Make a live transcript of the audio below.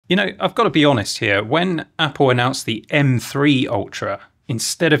You know, I've got to be honest here. When Apple announced the M3 Ultra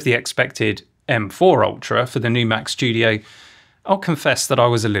instead of the expected M4 Ultra for the new Mac Studio, I'll confess that I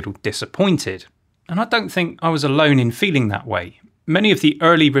was a little disappointed. And I don't think I was alone in feeling that way. Many of the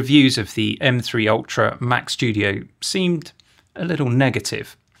early reviews of the M3 Ultra Mac Studio seemed a little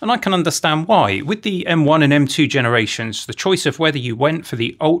negative. And I can understand why. With the M1 and M2 generations, the choice of whether you went for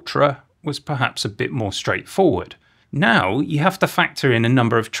the Ultra was perhaps a bit more straightforward. Now you have to factor in a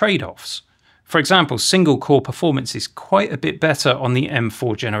number of trade-offs. For example, single core performance is quite a bit better on the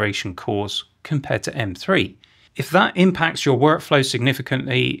M4 generation cores compared to M3. If that impacts your workflow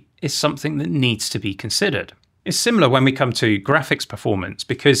significantly, it's something that needs to be considered. It's similar when we come to graphics performance,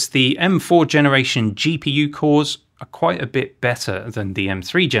 because the M4 generation GPU cores are quite a bit better than the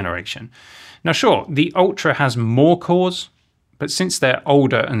M3 generation. Now sure, the Ultra has more cores, but since they're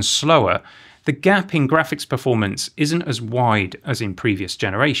older and slower, the gap in graphics performance isn't as wide as in previous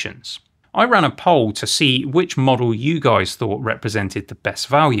generations. I ran a poll to see which model you guys thought represented the best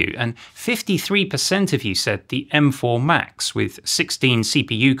value, and 53% of you said the M4 Max with 16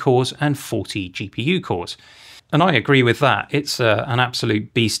 CPU cores and 40 GPU cores. And I agree with that, it's an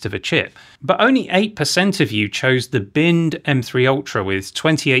absolute beast of a chip. But only 8% of you chose the binned M3 Ultra with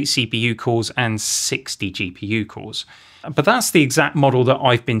 28 CPU cores and 60 GPU cores. But that's the exact model that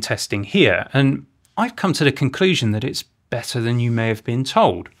I've been testing here, and I've come to the conclusion that it's better than you may have been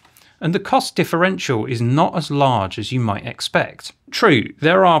told. And the cost differential is not as large as you might expect. True,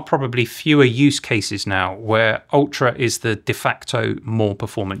 there are probably fewer use cases now where Ultra is the de facto more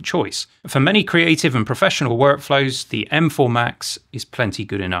performant choice. For many creative and professional workflows, the M4 Max is plenty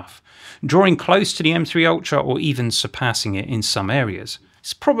good enough, drawing close to the M3 Ultra or even surpassing it in some areas.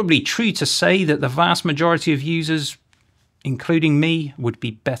 It's probably true to say that the vast majority of users, including me, would be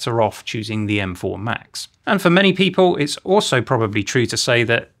better off choosing the M4 Max. And for many people, it's also probably true to say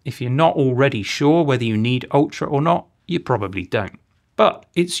that if you're not already sure whether you need Ultra or not, you probably don't. But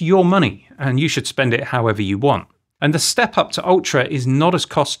it's your money, and you should spend it however you want. And the step up to Ultra is not as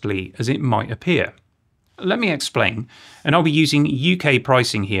costly as it might appear. Let me explain, and I'll be using UK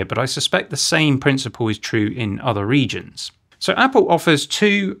pricing here, but I suspect the same principle is true in other regions. So Apple offers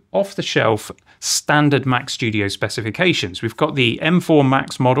two off-the-shelf standard Mac Studio specifications. We've got the M4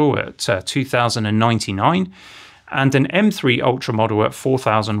 Max model at £2,099 and an M3 Ultra model at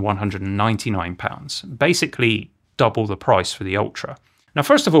 £4,199, basically double the price for the Ultra. Now,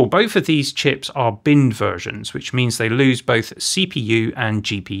 first of all, both of these chips are binned versions, which means they lose both CPU and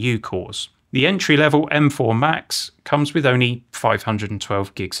GPU cores. The entry-level M4 Max comes with only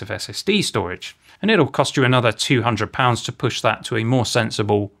 512 gigs of SSD storage, and it'll cost you another £200 to push that to a more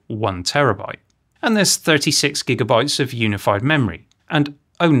sensible 1 terabyte. And there's 36 gigabytes of unified memory, and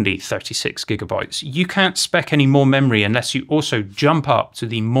only 36 gigabytes. You can't spec any more memory unless you also jump up to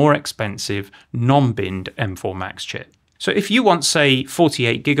the more expensive non-binned M4 Max chip. So if you want, say,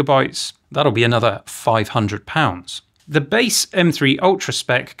 48 gigabytes, that'll be another £500. The base M3 Ultra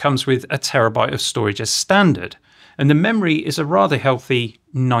spec comes with a terabyte of storage as standard, and the memory is a rather healthy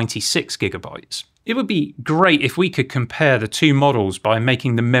 96 gigabytes. It would be great if we could compare the two models by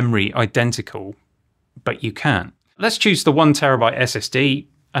making the memory identical, but you can't. Let's choose the 1 terabyte SSD,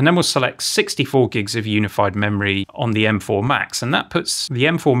 and then we'll select 64 gigs of unified memory on the M4 Max, and that puts the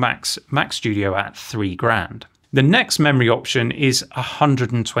M4 Max Mac Studio at £3,000. The next memory option is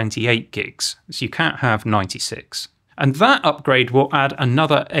 128 gigs, so you can't have 96. And that upgrade will add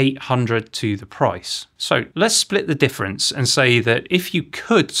another $800 to the price. So let's split the difference and say that if you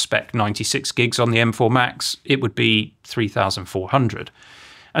could spec 96 gigs on the M4 Max, it would be $3,400.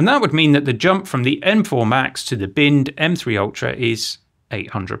 And that would mean that the jump from the M4 Max to the binned M3 Ultra is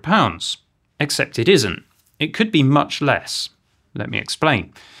 £800. Except it isn't. It could be much less. Let me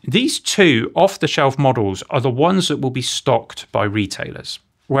explain. These two off-the-shelf models are the ones that will be stocked by retailers.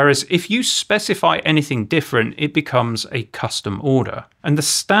 Whereas if you specify anything different, it becomes a custom order. And the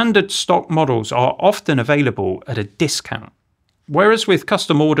standard stock models are often available at a discount. Whereas with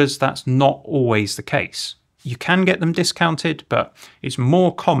custom orders, that's not always the case. You can get them discounted, but it's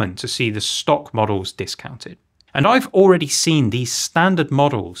more common to see the stock models discounted. And I've already seen these standard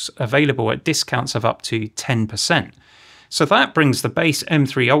models available at discounts of up to 10%. So that brings the base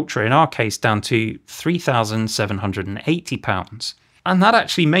M3 Ultra in our case down to £3,780. And that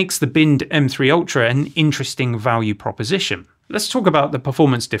actually makes the binned M3 Ultra an interesting value proposition. Let's talk about the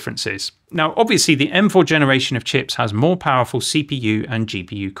performance differences. Now, obviously the M4 generation of chips has more powerful CPU and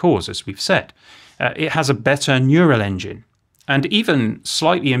GPU cores, as we've said. It has a better neural engine, and even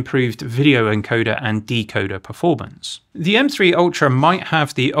slightly improved video encoder and decoder performance. The M3 Ultra might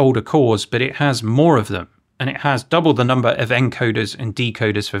have the older cores, but it has more of them, and it has double the number of encoders and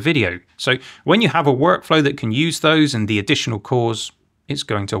decoders for video. So when you have a workflow that can use those and the additional cores, it's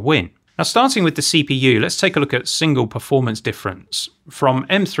going to win. Now, starting with the CPU, let's take a look at single performance difference from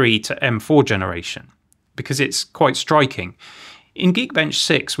M3 to M4 generation, because it's quite striking. In Geekbench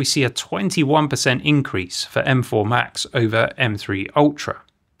 6, we see a 21% increase for M4 Max over M3 Ultra.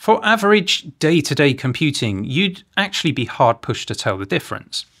 For average day-to-day computing, you'd actually be hard pushed to tell the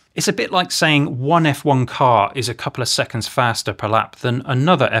difference. It's a bit like saying one F1 car is a couple of seconds faster per lap than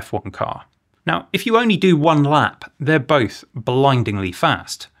another F1 car. Now, if you only do one lap, they're both blindingly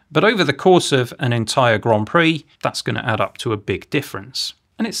fast. But over the course of an entire Grand Prix, that's going to add up to a big difference.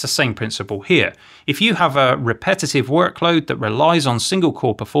 And it's the same principle here. If you have a repetitive workload that relies on single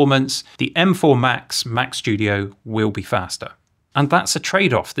core performance, the M4 Max Studio will be faster. And that's a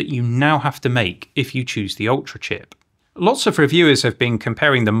trade-off that you now have to make if you choose the Ultra chip. Lots of reviewers have been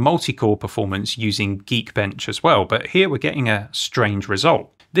comparing the multi-core performance using Geekbench as well, but here we're getting a strange result.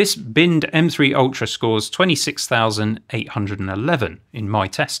 This binned M3 Ultra scores 26,811 in my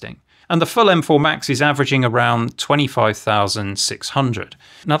testing, and the full M4 Max is averaging around 25,600.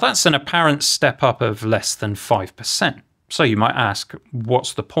 Now that's an apparent step up of less than 5%. So you might ask,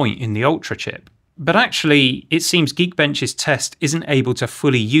 what's the point in the Ultra chip? But actually, it seems Geekbench's test isn't able to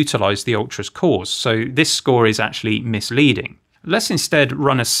fully utilize the Ultra's cores, so this score is actually misleading. Let's instead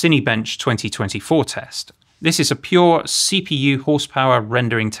run a Cinebench 2024 test. This is a pure CPU horsepower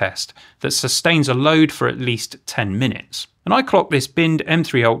rendering test that sustains a load for at least 10 minutes. And I clocked this binned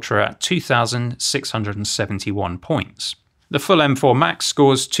M3 Ultra at 2,671 points. The full M4 Max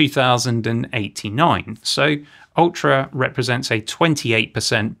scores 2,089, so Ultra represents a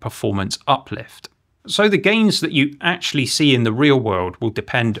 28% performance uplift. So the gains that you actually see in the real world will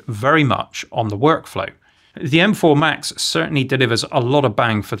depend very much on the workflow. The M4 Max certainly delivers a lot of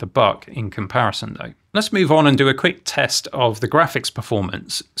bang for the buck in comparison though. Let's move on and do a quick test of the graphics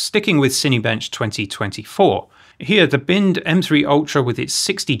performance, sticking with Cinebench 2024. Here, the binned M3 Ultra with its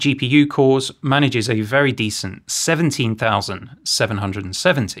 60 GPU cores manages a very decent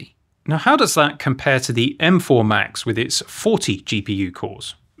 17,770. Now, how does that compare to the M4 Max with its 40 GPU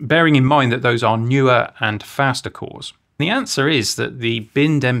cores, bearing in mind that those are newer and faster cores? The answer is that the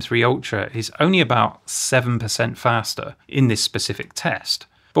binned M3 Ultra is only about 7% faster in this specific test.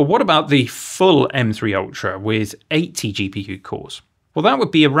 But what about the full M3 Ultra with 80 GPU cores? Well, that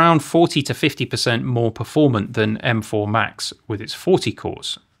would be around 40 to 50% more performant than M4 Max with its 40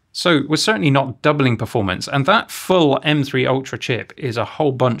 cores. So we're certainly not doubling performance, and that full M3 Ultra chip is a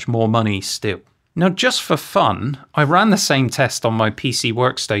whole bunch more money still. Now, just for fun, I ran the same test on my PC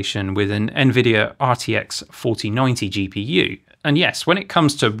workstation with an NVIDIA RTX 4090 GPU. And yes, when it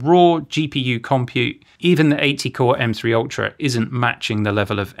comes to raw GPU compute, even the 80-core M3 Ultra isn't matching the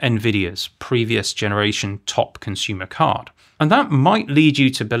level of NVIDIA's previous generation top consumer card. And that might lead you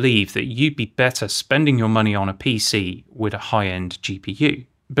to believe that you'd be better spending your money on a PC with a high-end GPU.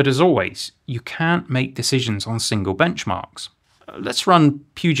 But as always, you can't make decisions on single benchmarks. Let's run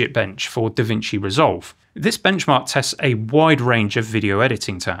Puget Bench for DaVinci Resolve. This benchmark tests a wide range of video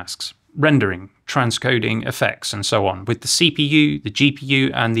editing tasks, rendering, transcoding, effects, and so on, with the CPU, the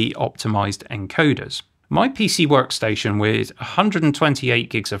GPU, and the optimized encoders. My PC workstation with 128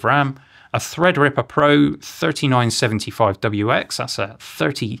 gigs of RAM, a Threadripper Pro 3975WX, that's a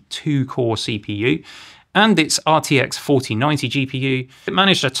 32-core CPU, and its RTX 4090 GPU, it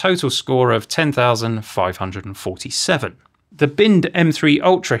managed a total score of 10,547. The binned M3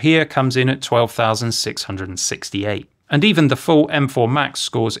 Ultra here comes in at 12,668. And even the full M4 Max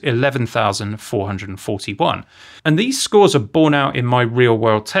scores 11,441. And these scores are borne out in my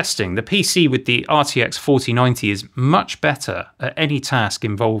real-world testing. The PC with the RTX 4090 is much better at any task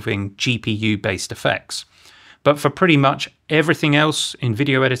involving GPU-based effects. But for pretty much everything else in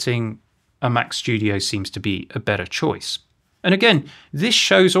video editing, a Mac Studio seems to be a better choice. And again, this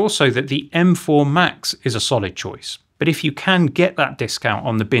shows also that the M4 Max is a solid choice. But if you can get that discount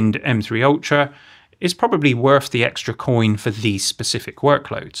on the binned M3 Ultra, it's probably worth the extra coin for these specific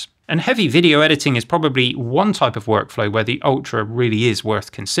workloads. And heavy video editing is probably one type of workflow where the Ultra really is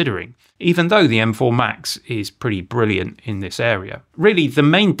worth considering, even though the M4 Max is pretty brilliant in this area. Really, the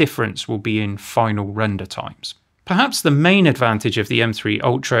main difference will be in final render times. Perhaps the main advantage of the M3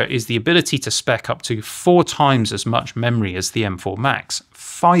 Ultra is the ability to spec up to 4 times as much memory as the M4 Max,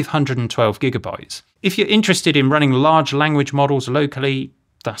 512 gigabytes. If you're interested in running large language models locally,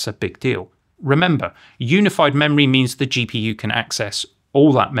 that's a big deal. Remember, unified memory means the GPU can access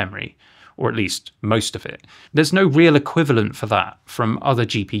all that memory, or at least most of it. There's no real equivalent for that from other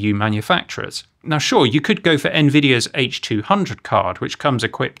GPU manufacturers. Now sure, you could go for Nvidia's H200 card, which comes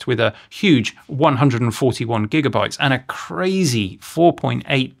equipped with a huge 141 gigabytes and a crazy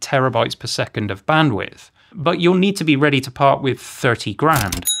 4.8 terabytes per second of bandwidth, but you'll need to be ready to part with 30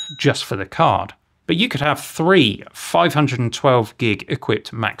 grand just for the card. But you could have 3 512 gig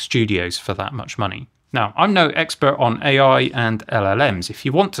equipped Mac Studios for that much money. Now, I'm no expert on AI and LLMs. If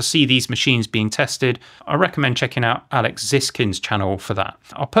you want to see these machines being tested, I recommend checking out Alex Ziskin's channel for that.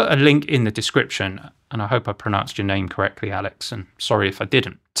 I'll put a link in the description, and I hope I pronounced your name correctly, Alex, and sorry if I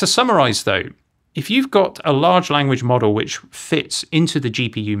didn't. To summarize though, if you've got a large language model which fits into the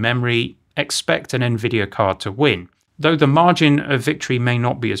GPU memory, expect an Nvidia card to win, though the margin of victory may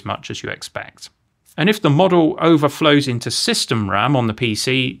not be as much as you expect. And if the model overflows into system RAM on the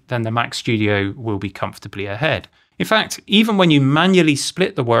PC, then the Mac Studio will be comfortably ahead. In fact, even when you manually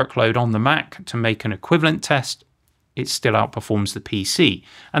split the workload on the Mac to make an equivalent test, it still outperforms the PC.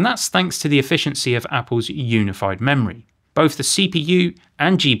 And that's thanks to the efficiency of Apple's unified memory. Both the CPU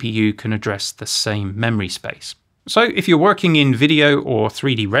and GPU can address the same memory space. So if you're working in video or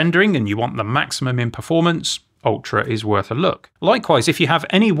 3D rendering and you want the maximum in performance, Ultra is worth a look. Likewise, if you have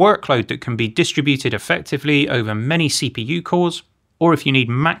any workload that can be distributed effectively over many CPU cores, or if you need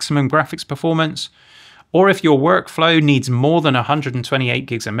maximum graphics performance, or if your workflow needs more than 128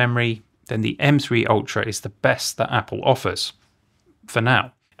 gigs of memory, then the M3 Ultra is the best that Apple offers, for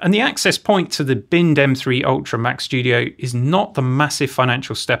now. And the access point to the binned M3 Ultra Mac Studio is not the massive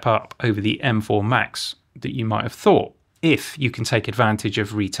financial step up over the M4 Max that you might have thought, if you can take advantage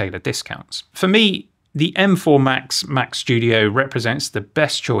of retailer discounts. For me, the M4 Max Mac Studio represents the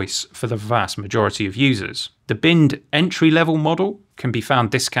best choice for the vast majority of users. The binned entry-level model can be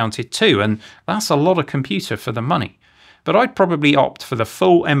found discounted too, and that's a lot of computer for the money. But I'd probably opt for the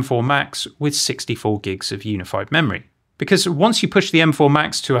full M4 Max with 64 gigs of unified memory. Because once you push the M4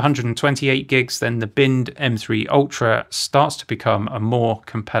 Max to 128 gigs, then the binned M3 Ultra starts to become a more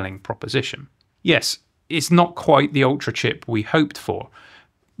compelling proposition. Yes, it's not quite the Ultra chip we hoped for,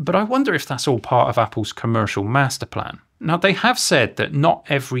 but I wonder if that's all part of Apple's commercial master plan. Now, they have said that not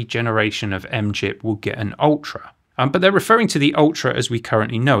every generation of M chip will get an Ultra, but they're referring to the Ultra as we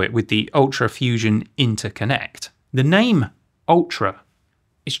currently know it, with the Ultra Fusion Interconnect. The name Ultra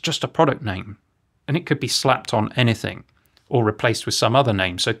is just a product name, and it could be slapped on anything or replaced with some other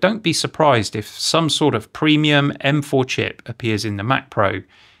name, so don't be surprised if some sort of premium M4 chip appears in the Mac Pro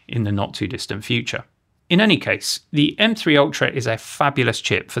in the not too distant future. In any case, the M3 Ultra is a fabulous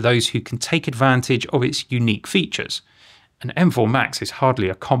chip for those who can take advantage of its unique features, and M4 Max is hardly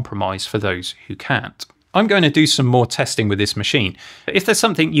a compromise for those who can't. I'm going to do some more testing with this machine. If there's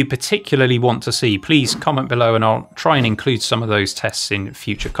something you particularly want to see, please comment below and I'll try and include some of those tests in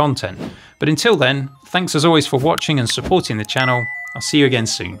future content. But until then, thanks as always for watching and supporting the channel. I'll see you again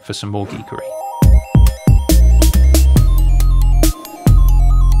soon for some more geekery.